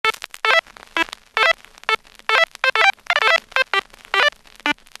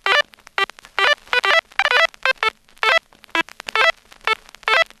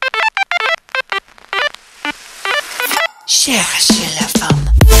Cherchez la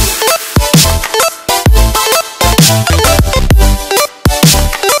femme.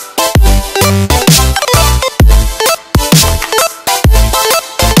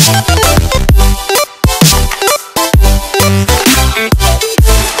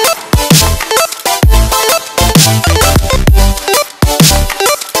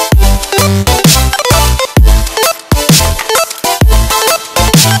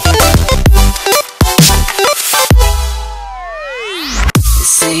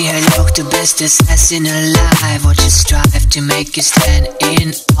 Say hello to best assassin alive. Watch you strive to make you stand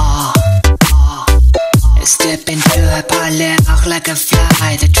in awe. Step into a parlor like a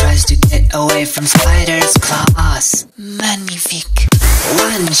fly that tries to get away from spider's claws. Magnifique.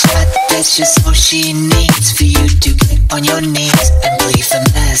 One shot, that's just all she needs for you to get on your knees and plead for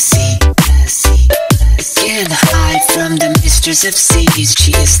mercy. Can't hide from the mistress of seas.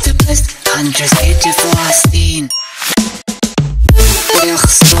 She is the best huntress heretofore seen.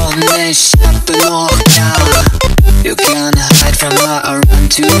 Personne, échappe mortelle. You can't hide from her or run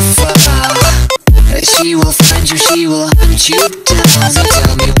too far. She will find you, she will hunt you down. So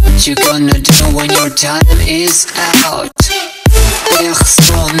tell me what you gonna do when your time is out.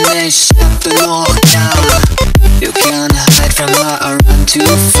 Personne, échappe mortelle. You can't hide from her or run too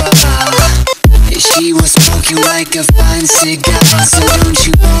far. She will smoke you like a fine cigar. So don't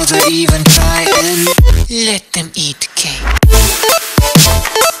you bother even try and Let them eat cake.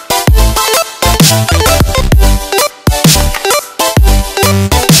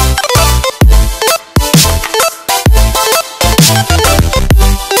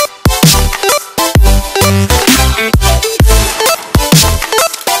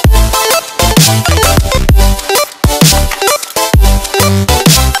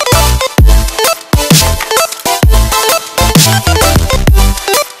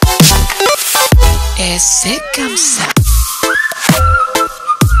 Et c'est comme ça.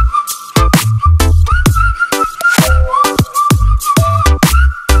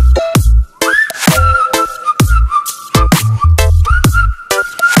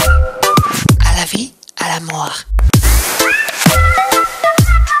 À la vie, à la mort.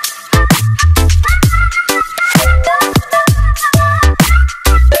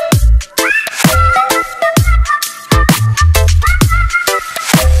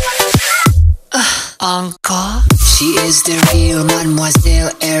 Encore. She is the real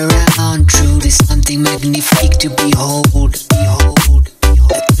mademoiselle around. Truly something magnifique to behold.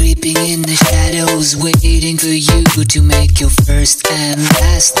 Creeping in the shadows, waiting for you to make your first and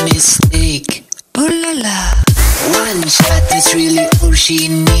last mistake. Ooh la la. One shot, that's really all she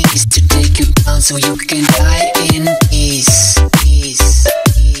needs to take you down so you can die in peace.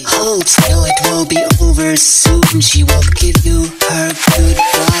 Hold still, it will be over soon. She will give you her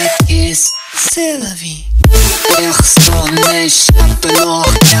goodbye kiss. C'est la vie. Personne n'échappe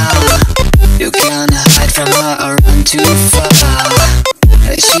mortelle. You can't hide from her or run too far.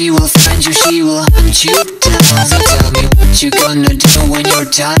 She will find you, she will hunt you down. So tell me what you gonna do when your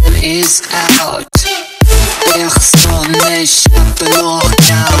time is out. Personne n'échappe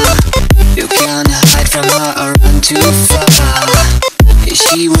mortelle. You can't hide from her or run too far.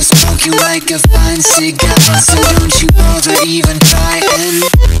 She will smoke you like a fine cigar. So don't you bother even try and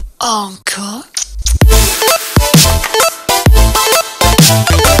Encore.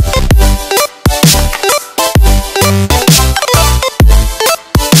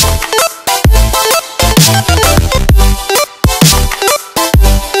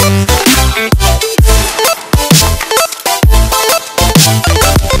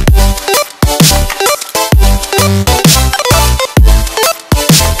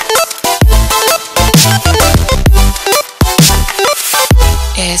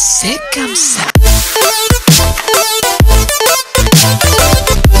 Et c'est comme ça.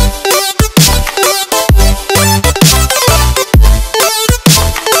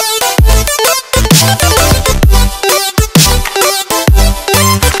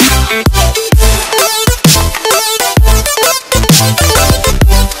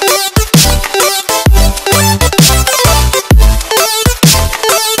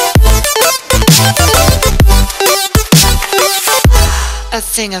 A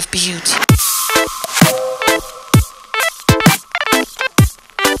thing of beauty.